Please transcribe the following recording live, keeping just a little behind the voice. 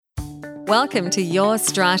Welcome to Your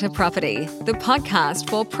Strata Property, the podcast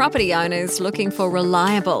for property owners looking for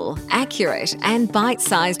reliable, accurate, and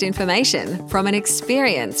bite-sized information from an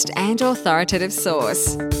experienced and authoritative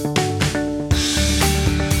source.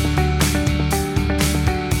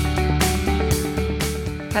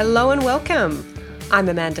 Hello and welcome. I'm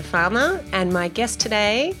Amanda Farmer and my guest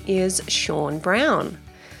today is Sean Brown.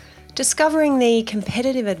 Discovering the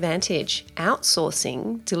competitive advantage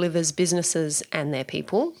outsourcing delivers businesses and their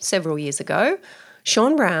people several years ago,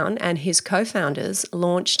 Sean Brown and his co-founders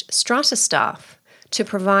launched Strata Staff to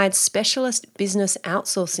provide specialist business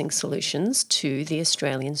outsourcing solutions to the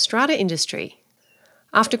Australian strata industry.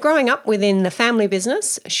 After growing up within the family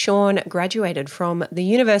business, Sean graduated from the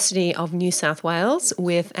University of New South Wales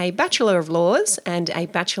with a Bachelor of Laws and a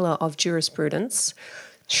Bachelor of Jurisprudence.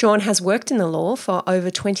 Sean has worked in the law for over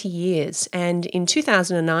 20 years and in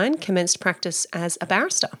 2009 commenced practice as a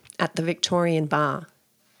barrister at the Victorian Bar.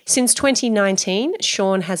 Since 2019,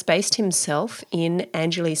 Sean has based himself in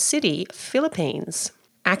Angeles City, Philippines,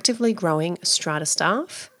 actively growing Strata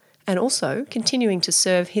Staff and also continuing to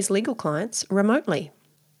serve his legal clients remotely.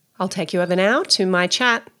 I'll take you over now to my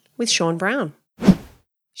chat with Sean Brown.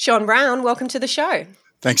 Sean Brown, welcome to the show.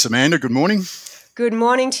 Thanks, Amanda. Good morning. Good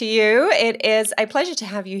morning to you. It is a pleasure to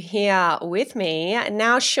have you here with me.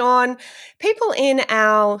 Now, Sean, people in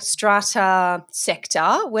our strata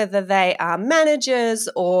sector, whether they are managers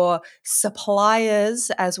or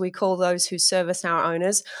suppliers, as we call those who service our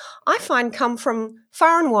owners, I find come from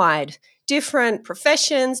far and wide, different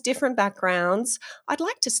professions, different backgrounds. I'd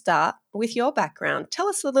like to start with your background. Tell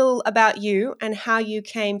us a little about you and how you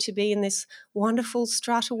came to be in this wonderful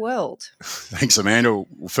strata world. Thanks, Amanda.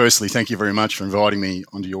 Well, firstly, thank you very much for inviting me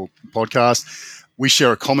onto your podcast. We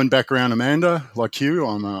share a common background, Amanda, like you.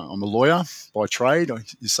 I'm a lawyer by trade,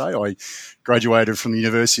 you say. I graduated from the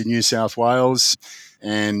University of New South Wales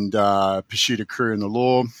and pursued a career in the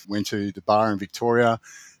law, went to the bar in Victoria.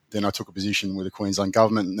 Then I took a position with the Queensland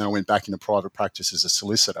government and then I went back into private practice as a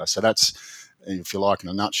solicitor. So that's, if you like, in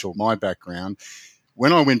a nutshell, my background.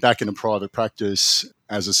 When I went back into private practice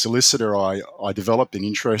as a solicitor, I developed an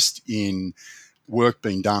interest in work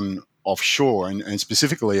being done offshore. And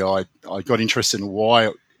specifically, I got interested in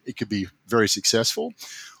why it could be very successful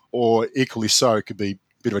or equally so, it could be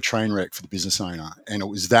a bit of a train wreck for the business owner. And it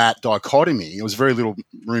was that dichotomy. It was very little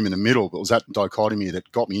room in the middle, but it was that dichotomy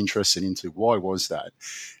that got me interested into why was that.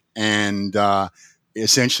 And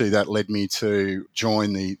essentially that led me to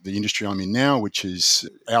join the industry I'm in now, which is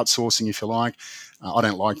outsourcing, if you like. I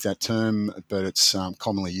don't like that term, but it's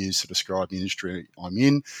commonly used to describe the industry I'm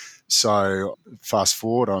in. So fast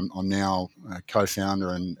forward, I'm now a co-founder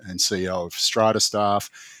and CEO of Strata Staff,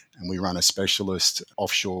 and we run a specialist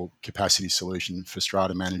offshore capacity solution for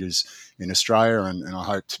strata managers in Australia, and I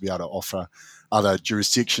hope to be able to offer other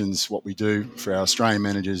jurisdictions what we do for our Australian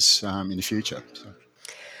managers in the future. So.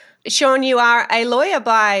 Sean, you are a lawyer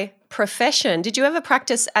by profession. Did you ever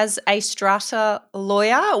practice as a strata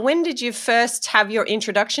lawyer? When did you first have your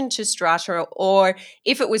introduction to strata, or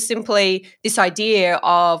if it was simply this idea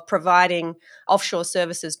of providing offshore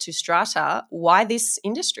services to strata, why this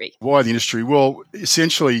industry? Why the industry? Well,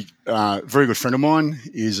 essentially, a very good friend of mine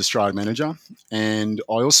is a strata manager, and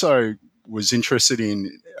I also was interested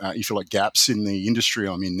in, if you like, gaps in the industry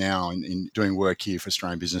I'm in now in doing work here for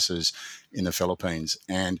Australian businesses in the Philippines.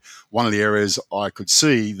 And one of the areas I could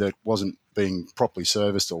see that wasn't being properly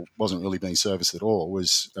serviced or wasn't really being serviced at all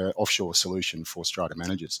was an offshore solution for strata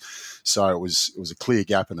managers. So it was a clear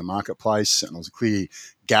gap in the marketplace, and it was a clear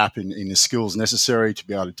gap in the skills necessary to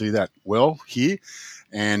be able to do that well here.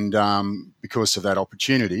 And because of that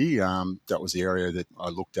opportunity, that was the area that I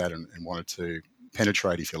looked at and wanted to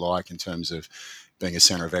penetrate, if you like, in terms of being a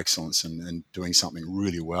centre of excellence and doing something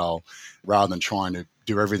really well rather than trying to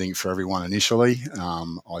do everything for everyone initially.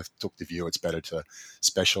 I took the view it's better to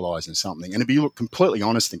specialise in something. And to be completely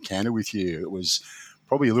honest and candid with you, it was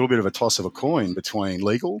probably a little bit of a toss of a coin between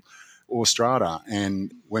legal or strata,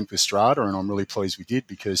 and went with strata, and I'm really pleased we did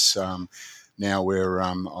because now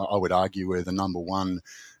I would argue we're the number one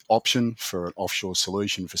option for an offshore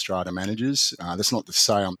solution for strata managers. That's not to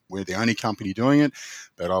say we're the only company doing it,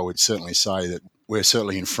 but I would certainly say that we're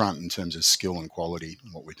certainly in front in terms of skill and quality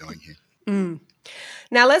in what we're doing here.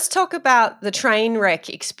 Now let's talk about the train wreck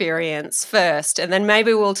experience first, and then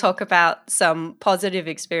maybe we'll talk about some positive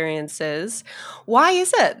experiences. Why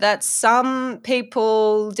is it that some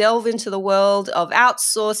people delve into the world of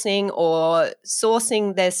outsourcing or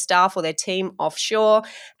sourcing their staff or their team offshore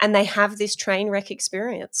and they have this train wreck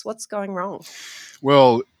experience? What's going wrong?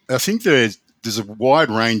 Well, I think there's there's a wide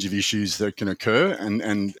range of issues that can occur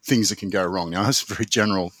and things that can go wrong. Now, that's a very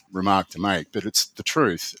general remark to make, but it's the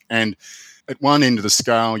truth. And at one end of the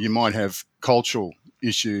scale, you might have cultural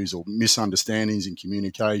issues or misunderstandings in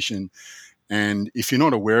communication. And if you're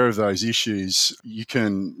not aware of those issues, you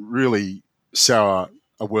can really sour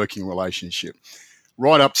a working relationship,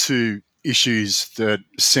 right up to issues that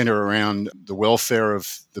centre around the welfare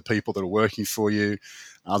of the people that are working for you.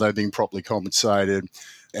 Are they being properly compensated?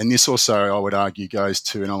 And this also, I would argue, goes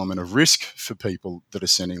to an element of risk for people that are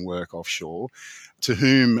sending work offshore.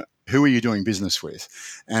 Who are you doing business with?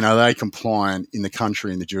 And are they compliant in the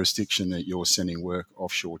country and the jurisdiction that you're sending work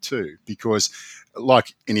offshore to? Because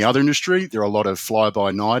like any other industry, there are a lot of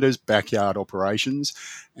fly-by-nighters, backyard operations.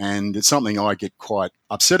 And it's something I get quite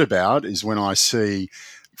upset about is when I see,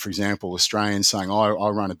 for example, Australians saying, I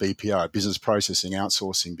run a BPO, business processing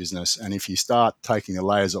outsourcing business. And if you start taking the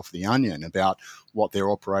layers off the onion about what their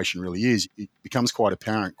operation really is, it becomes quite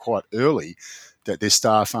apparent quite early that their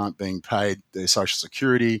staff aren't being paid their social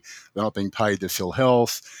security, they're not being paid their Phil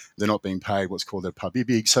Health, they're not being paid what's called their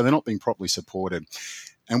PABIBIG, so they're not being properly supported.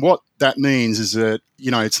 And what that means is that,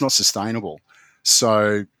 it's not sustainable.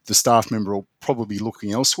 So the staff member will probably be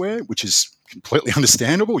looking elsewhere, which is completely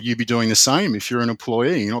understandable. You'd be doing the same if you're an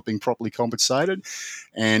employee, you're not being properly compensated,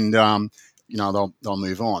 and they'll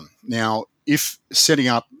move on. Now, if setting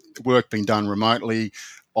up work being done remotely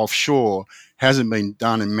offshore hasn't been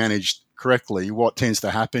done and managed correctly, what tends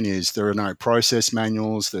to happen is there are no process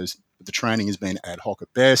manuals, the training has been ad hoc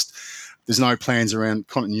at best, there's no plans around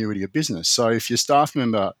continuity of business. So if your staff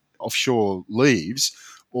member offshore leaves,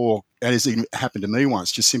 or as even happened to me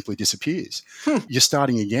once, just simply disappears, you're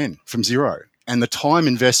starting again from zero. And the time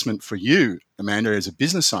investment for you, Amanda, as a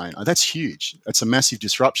business owner, that's huge. That's a massive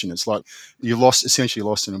disruption. It's like you essentially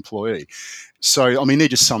lost an employee. So, they're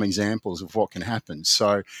just some examples of what can happen.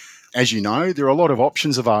 So, as you know, there are a lot of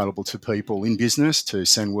options available to people in business to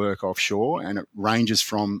send work offshore, and it ranges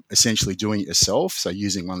from essentially doing it yourself, so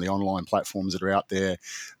using one of the online platforms that are out there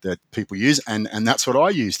that people use, and that's what I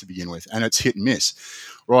use to begin with, and it's hit and miss,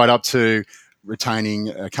 right up to retaining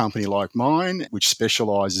a company like mine, which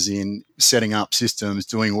specialises in setting up systems,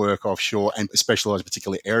 doing work offshore, and specialise in a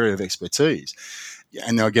particular area of expertise.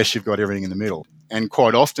 And I guess you've got everything in the middle. And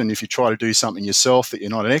quite often, if you try to do something yourself that you're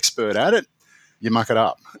not an expert at it, you muck it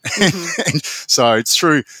up. Mm-hmm. And so it's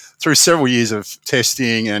through several years of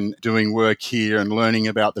testing and doing work here and learning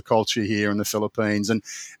about the culture here in the Philippines. And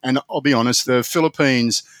I'll be honest, the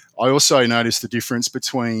Philippines, I also noticed the difference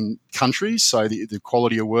between countries. So the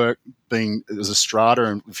quality of work being as a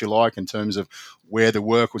strata, if you like, in terms of where the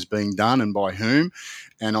work was being done and by whom.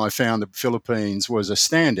 And I found the Philippines was a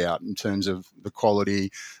standout in terms of the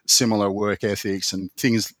quality, similar work ethics and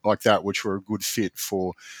things like that, which were a good fit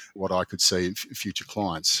for what I could see future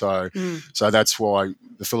clients. So that's why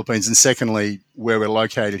the Philippines. And secondly, where we're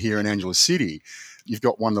located here in Angeles City, you've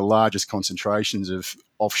got one of the largest concentrations of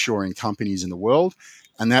offshoring companies in the world.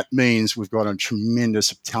 And that means we've got a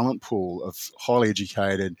tremendous talent pool of highly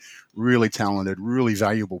educated, really talented, really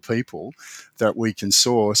valuable people that we can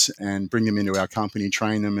source and bring them into our company,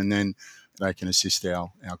 train them, and then they can assist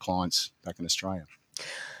our clients back in Australia.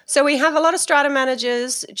 So we have a lot of strata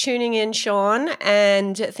managers tuning in, Sean,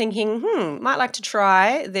 and thinking, might like to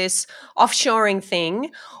try this offshoring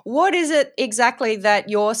thing. What is it exactly that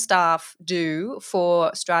your staff do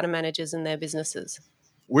for strata managers and their businesses?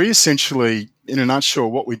 We essentially, in a nutshell,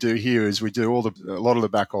 what we do here is we do a lot of the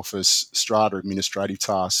back office strata administrative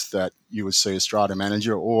tasks that you would see a strata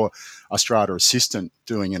manager or a strata assistant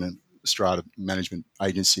doing in a strata management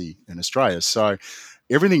agency in Australia. So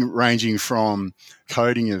everything ranging from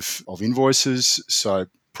coding of invoices, so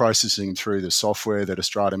processing through the software that a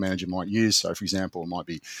strata manager might use. So, for example, it might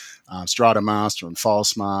be Strata Master and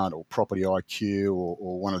FileSmart or Property IQ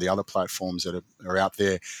or one of the other platforms that are out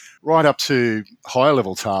there, right up to higher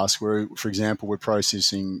level tasks where, for example, we're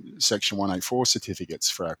processing Section 184 certificates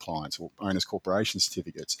for our clients or owners corporation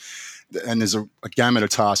certificates. And there's a gamut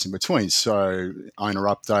of tasks in between. So owner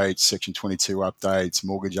updates, Section 22 updates,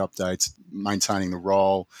 mortgage updates, maintaining the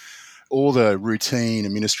role, all the routine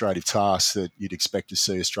administrative tasks that you'd expect to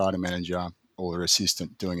see a strata manager or their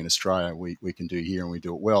assistant doing in Australia, we can do here and we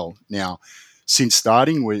do it well. Now, since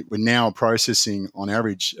starting, we're now processing on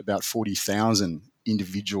average about 40,000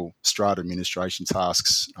 individual strata administration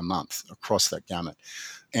tasks a month across that gamut.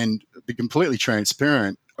 And to be completely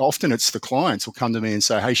transparent, often it's the clients will come to me and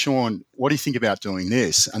say, hey, Sean, what do you think about doing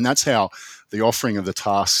this? And that's how the offering of the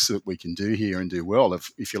tasks that we can do here and do well,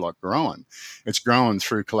 if you like, growing. It's growing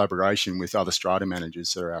through collaboration with other strata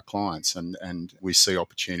managers that are our clients, and we see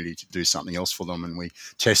opportunity to do something else for them, and we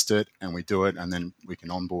test it and we do it, and then we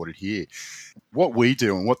can onboard it here. What we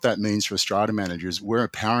do and what that means for a strata manager is we're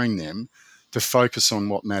empowering them to focus on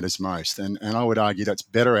what matters most. And I would argue that's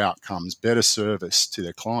better outcomes, better service to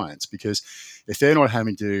their clients, because if they're not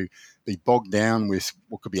having to be bogged down with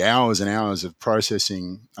what could be hours and hours of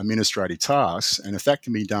processing administrative tasks, and if that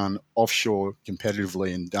can be done offshore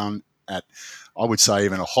competitively and done at, I would say,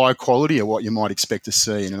 even a high quality of what you might expect to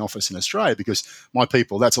see in an office in Australia, because my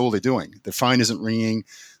people, that's all they're doing. The phone isn't ringing,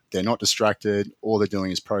 they're not distracted, all they're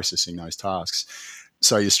doing is processing those tasks.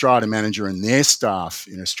 So your strata manager and their staff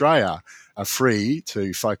in Australia are free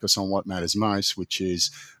to focus on what matters most, which is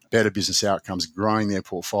better business outcomes, growing their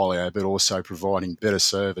portfolio, but also providing better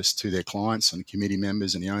service to their clients and the committee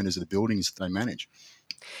members and the owners of the buildings that they manage.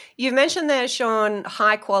 You've mentioned there, Sean,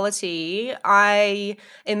 high quality. I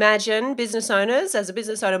imagine business owners, as a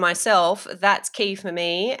business owner myself, that's key for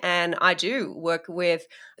me. And I do work with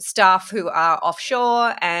staff who are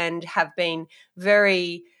offshore and have been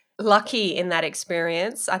very lucky in that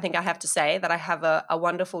experience. I think I have to say that I have a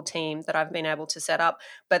wonderful team that I've been able to set up.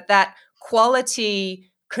 But that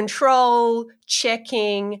quality control,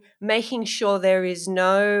 checking, making sure there is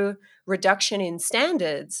no reduction in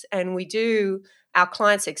standards. And our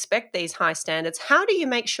clients expect these high standards. How do you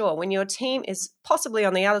make sure when your team is possibly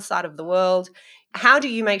on the other side of the world, how do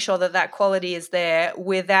you make sure that that quality is there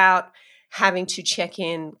without having to check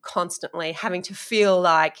in constantly, having to feel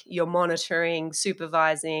like you're monitoring,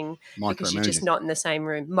 supervising, because you're just not in the same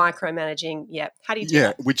room, micromanaging? Yeah. How do you do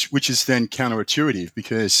that? Which is then counterintuitive,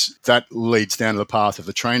 because that leads down to the path of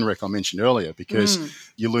the train wreck I mentioned earlier, because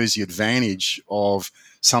you lose the advantage of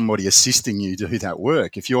somebody assisting you to do that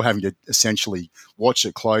work. If you're having to essentially watch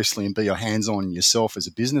it closely and be your hands-on yourself as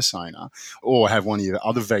a business owner, or have one of your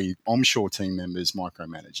other valued onshore team members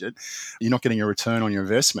micromanage it, you're not getting a return on your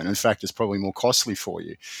investment. In fact, it's probably more costly for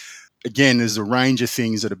you. Again, there's a range of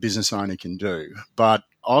things that a business owner can do, but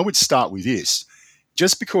I would start with this.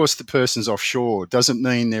 Just because the person's offshore doesn't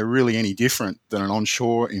mean they're really any different than an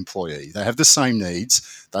onshore employee. They have the same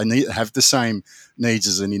needs. They have the same needs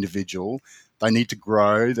as an individual. They need to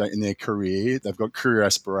grow in their career. They've got career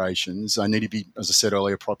aspirations. They need to be, as I said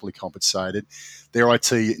earlier, properly compensated. Their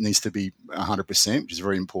IT needs to be 100%, which is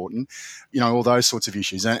very important. All those sorts of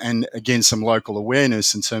issues. And again, some local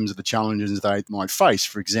awareness in terms of the challenges they might face.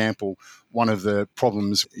 For example, one of the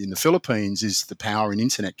problems in the Philippines is the power and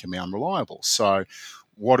internet can be unreliable. So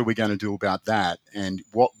what are we going to do about that? And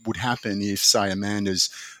what would happen if, say,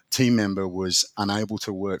 Amanda's team member was unable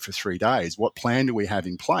to work for 3 days? What plan do we have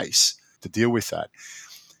in place to deal with that?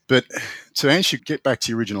 But to get back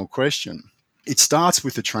to your original question, it starts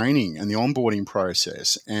with the training and the onboarding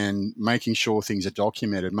process and making sure things are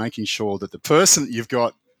documented, making sure that the person that you've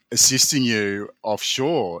got assisting you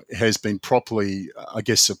offshore has been properly,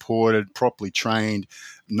 supported, properly trained,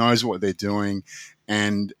 knows what they're doing,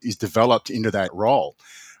 and is developed into that role.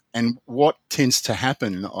 And what tends to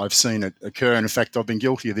happen, I've seen it occur, and in fact, I've been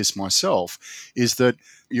guilty of this myself, is that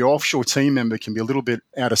your offshore team member can be a little bit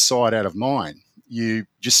out of sight, out of mind. You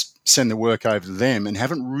just send the work over to them and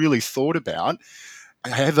haven't really thought about,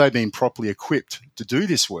 have they been properly equipped to do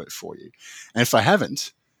this work for you? And if they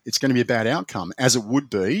haven't, it's going to be a bad outcome, as it would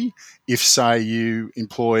be if, say, you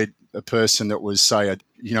employed a person that was, say,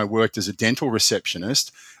 worked as a dental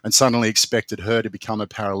receptionist and suddenly expected her to become a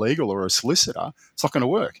paralegal or a solicitor. It's not going to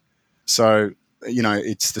work. So,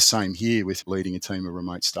 it's the same here with leading a team of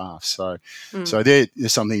remote staff. So there's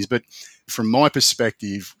some things. But from my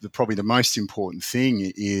perspective, probably the most important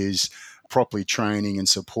thing is properly training and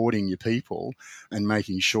supporting your people and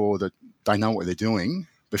making sure that they know what they're doing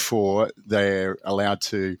before they're allowed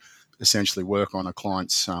to essentially work on a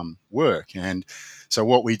client's work. And so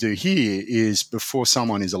what we do here is, before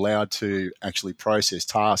someone is allowed to actually process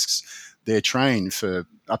tasks, they're trained for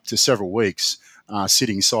up to several weeks,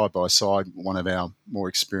 sitting side by side one of our more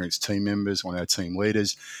experienced team members, one of our team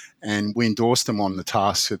leaders, and we endorse them on the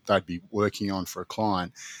tasks that they'd be working on for a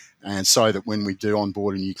client. And so that when we do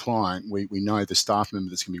onboard a new client, we know the staff member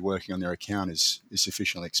that's going to be working on their account is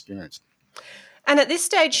sufficiently experienced. And at this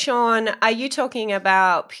stage, Sean, are you talking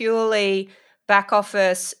about purely back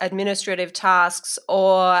office administrative tasks,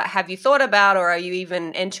 or have you thought about, or are you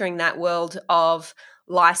even entering that world of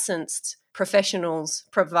licensed professionals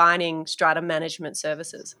providing strata management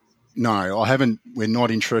services? No, I haven't. We're not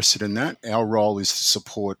interested in that. Our role is to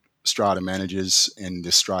support strata managers and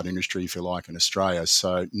the strata industry, if you like, in Australia.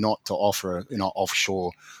 So not to offer an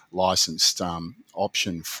offshore licensed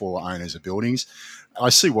option for owners of buildings. I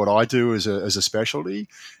see what I do as a specialty,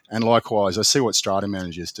 and likewise, I see what strata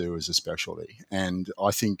managers do as a specialty. And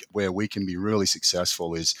I think where we can be really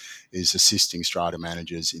successful is assisting strata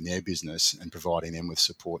managers in their business and providing them with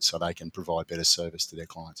support so they can provide better service to their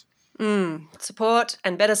clients. Support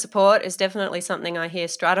and better support is definitely something I hear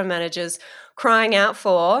strata managers crying out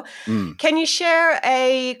for. Can you share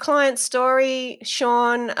a client story,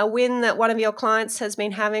 Sean, a win that one of your clients has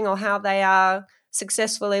been having or how they are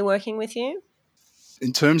successfully working with you?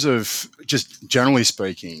 In terms of just generally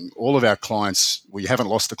speaking, all of our clients, we haven't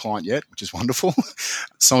lost a client yet, which is wonderful.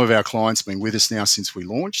 Some of our clients have been with us now since we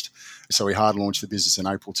launched. So we hard launched the business in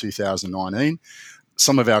April 2019.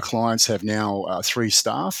 Some of our clients have now 3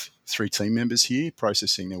 team members here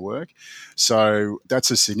processing their work. So that's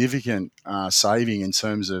a significant saving in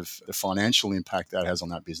terms of the financial impact that has on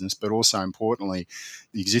that business. But also importantly,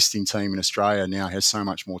 the existing team in Australia now has so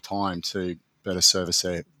much more time to better service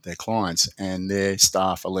their clients, and their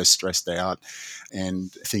staff are less stressed out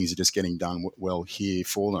and things are just getting done well here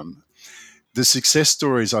for them. The success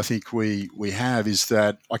stories I think we have is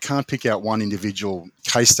that I can't pick out one individual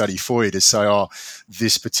case study for you to say, oh,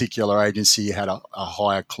 this particular agency had a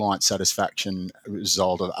higher client satisfaction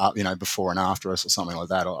result of, before and after us or something like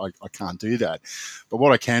that. I can't do that. But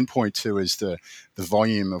what I can point to is the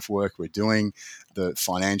volume of work we're doing, the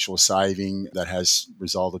financial saving that has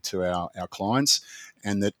resulted to our clients,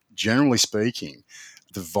 and that generally speaking,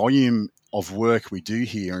 the volume of work we do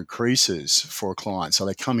here increases for a client. So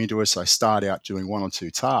they come into us, they start out doing 1 or 2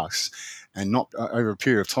 tasks, and not over a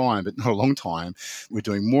period of time, but not a long time, we're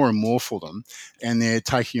doing more and more for them, and they're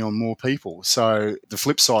taking on more people. So the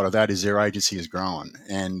flip side of that is their agency has grown,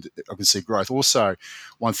 and I can see growth. Also,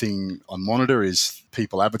 one thing I monitor is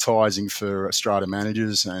people advertising for strata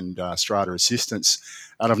managers and strata assistants.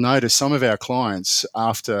 And I've noticed some of our clients,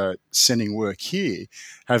 after sending work here,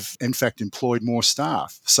 have in fact employed more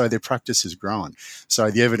staff. So their practice has grown.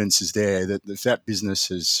 So the evidence is there that if that business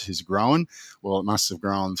has grown, well, it must have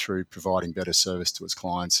grown through providing better service to its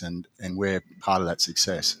clients, and we're part of that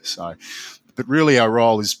success. So, but really our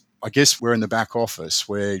role is, I guess we're in the back office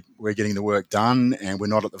where we're getting the work done and we're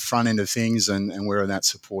not at the front end of things, and we're in that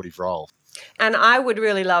supportive role. And I would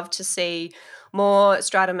really love to see more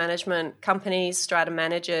strata management companies, strata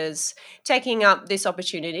managers taking up this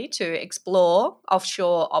opportunity to explore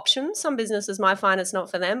offshore options. Some businesses might find it's not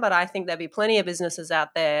for them, but I think there'll be plenty of businesses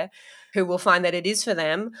out there who will find that it is for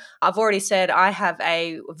them. I've already said I have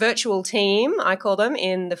a virtual team, I call them,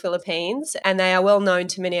 in the Philippines, and they are well known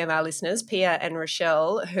to many of our listeners, Pia and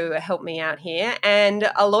Rochelle, who help me out here.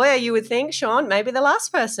 And a lawyer, you would think, Sean, maybe the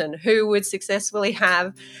last person who would successfully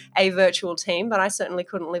have a virtual team, but I certainly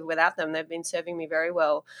couldn't live without them. They've been serving me very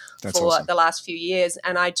well for the last few years.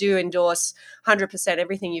 And I do endorse 100%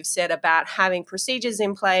 everything you've said about having procedures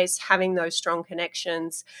in place, having those strong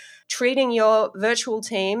connections, treating your virtual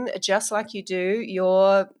team just like you do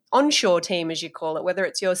your onshore team, as you call it, whether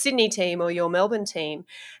it's your Sydney team or your Melbourne team,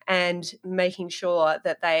 and making sure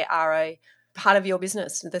that they are a part of your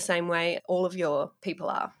business the same way all of your people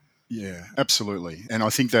are. Yeah, absolutely. And I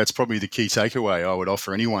think that's probably the key takeaway I would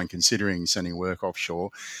offer anyone considering sending work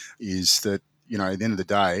offshore is that, at the end of the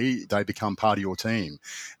day, they become part of your team.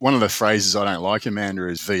 One of the phrases I don't like, Amanda,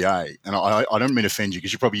 is VA. And I don't mean to offend you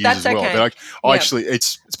because you probably use it as well. Okay. But actually,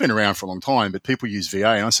 it's been around for a long time, but people use VA.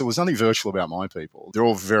 And I said, well, there's nothing virtual about my people. They're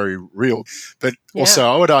all very real. But also,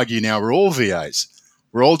 I would argue now we're all VAs.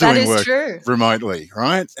 We're all doing work remotely,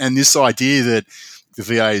 right? And this idea that the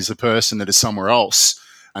VA is a person that is somewhere else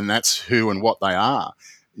and that's who and what they are,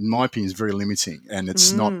 in my opinion, is very limiting. And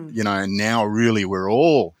it's not, and now really we're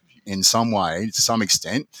all in some way, to some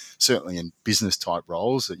extent, certainly in business type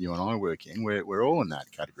roles that you and I work in, we're all in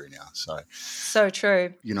that category now. So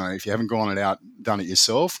true. If you haven't done it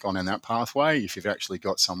yourself, gone down that pathway, if you've actually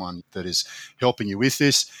got someone that is helping you with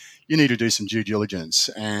this, you need to do some due diligence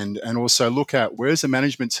and also look at where's the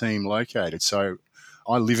management team located. So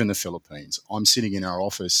I live in the Philippines. I'm sitting in our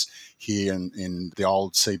office here in the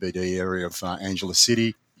old CBD area of Angeles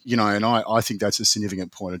City, and I think that's a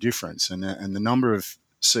significant point of difference. And the number of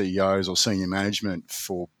CEOs or senior management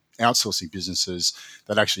for outsourcing businesses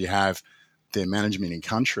that actually have their management in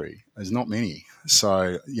country, there's not many.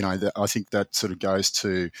 So, I think that sort of goes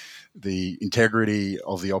to the integrity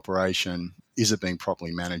of the operation. Is it being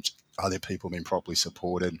properly managed? Are there people being properly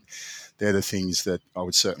supported? They're the things that I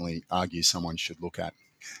would certainly argue someone should look at.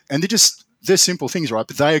 And they're simple things, right?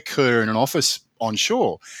 But they occur in an office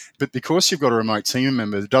onshore. But because you've got a remote team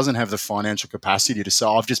member that doesn't have the financial capacity to say,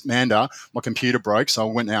 Amanda, my computer broke, so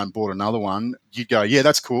I went out and bought another one, you'd go, yeah,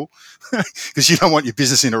 that's cool, because you don't want your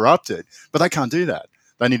business interrupted. But they can't do that.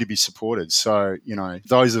 They need to be supported. So,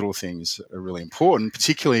 those little things are really important,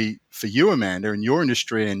 particularly for you, Amanda, and your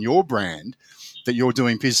industry and your brand, that you're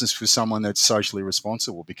doing business with someone that's socially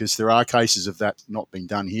responsible, because there are cases of that not being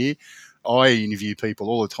done here. I interview people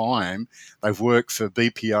all the time. They've worked for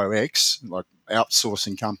BPOX, like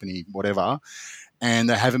outsourcing company, whatever, and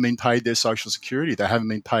they haven't been paid their social security. They haven't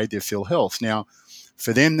been paid their Phil Health. Now,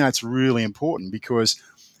 for them, that's really important, because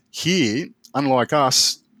here, unlike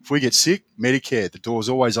us, if we get sick, Medicare, the door's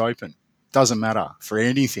always open. Doesn't matter for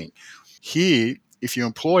anything. Here, if your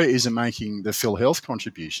employer isn't making the Phil Health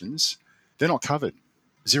contributions, they're not covered.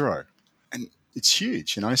 Zero. And it's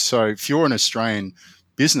huge, So if you're an Australian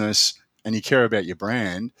business and you care about your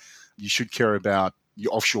brand, you should care about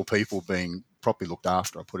your offshore people being properly looked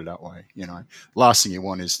after, I'll put it that way. Last thing you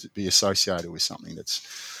want is to be associated with something that's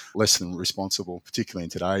less than responsible, particularly in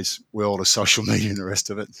today's world of social media and the rest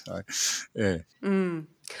of it. So, yeah.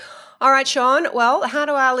 All right, Sean. Well, how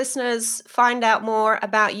do our listeners find out more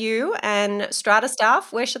about you and Strata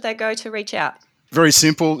Staff? Where should they go to reach out? Very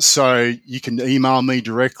simple. So you can email me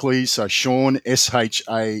directly. So Shawn,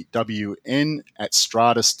 SHAWN,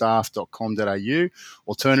 @stratastaff.com.au.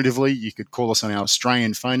 Alternatively, you could call us on our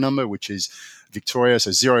Australian phone number, which is Victoria,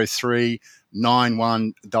 so 03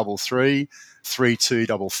 9133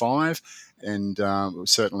 3255. And we'll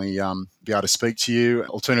certainly be able to speak to you.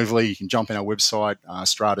 Alternatively, you can jump on our website,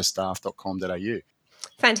 stratastaff.com.au.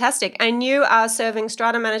 Fantastic. And you are serving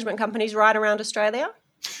strata management companies right around Australia?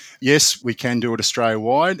 Yes, we can do it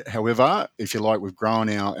Australia-wide. However, if you like, we've grown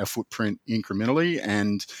our footprint incrementally,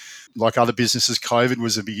 and like other businesses, COVID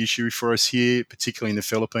was a big issue for us here, particularly in the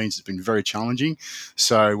Philippines. It's been very challenging.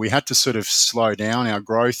 So we had to sort of slow down our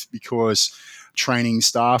growth because training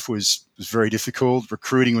staff was very difficult.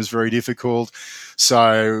 Recruiting was very difficult.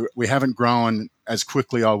 So we haven't grown as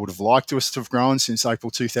quickly I would have liked us to have grown since April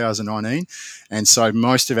 2019. And so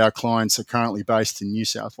most of our clients are currently based in New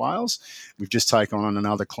South Wales. We've just taken on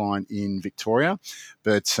another client in Victoria.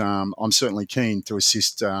 But I'm certainly keen to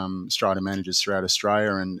assist strata managers throughout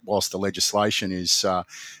Australia. And whilst the legislation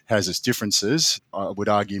has its differences, I would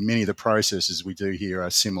argue many of the processes we do here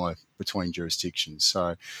are similar between jurisdictions.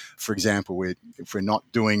 So, for example, if we're not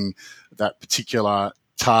doing that particular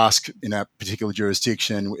task in that particular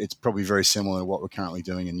jurisdiction, it's probably very similar to what we're currently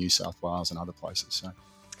doing in New South Wales and other places. So.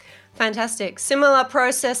 Fantastic. Similar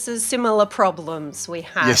processes, similar problems we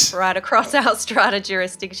have right across our strata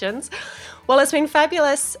jurisdictions. Well, it's been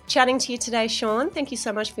fabulous chatting to you today, Shawn. Thank you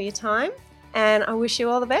so much for your time, and I wish you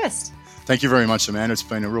all the best. Thank you very much, Amanda. It's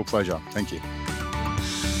been a real pleasure. Thank you.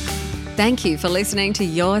 Thank you for listening to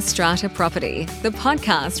Your Strata Property, the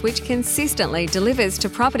podcast which consistently delivers to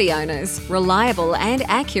property owners reliable and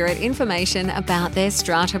accurate information about their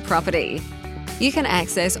strata property. You can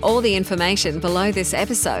access all the information below this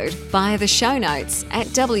episode via the show notes at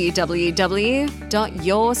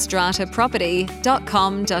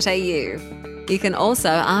www.yourstrataproperty.com.au. You can also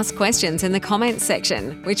ask questions in the comments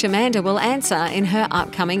section, which Amanda will answer in her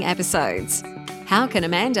upcoming episodes. How can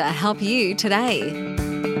Amanda help you today?